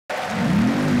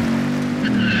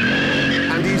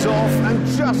he's off, and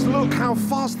just look how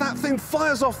fast that thing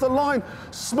fires off the line,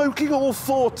 smoking all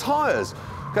 4 tyres.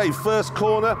 OK, first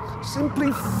corner,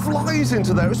 simply flies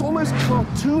into there. It's almost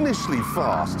cartoonishly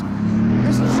fast.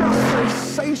 It's just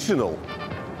sensational.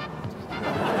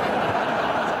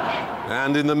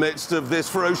 And in the midst of this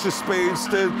ferocious speed,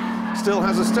 still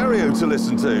has a stereo to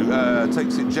listen to.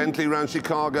 Takes it gently around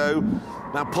Chicago.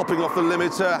 Now popping off the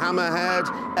limiter,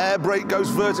 hammerhead, air brake goes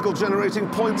vertical, generating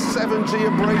 0.7 G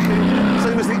of braking,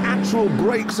 same as the actual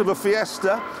brakes of a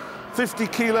Fiesta. 50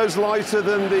 kilos lighter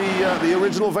than the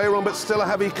original Vayron, but still a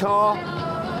heavy car.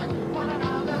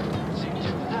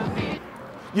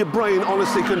 Your brain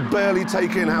honestly can barely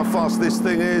take in how fast this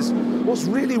thing is. What's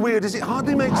really weird is it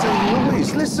hardly makes any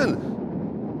noise. Listen.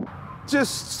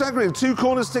 Just staggering. 2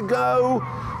 corners to go.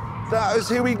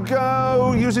 Here we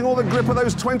go. Using all the grip of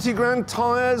those 20 grand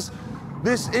tyres.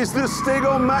 This is the Stig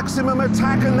on maximum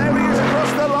attack, and there he is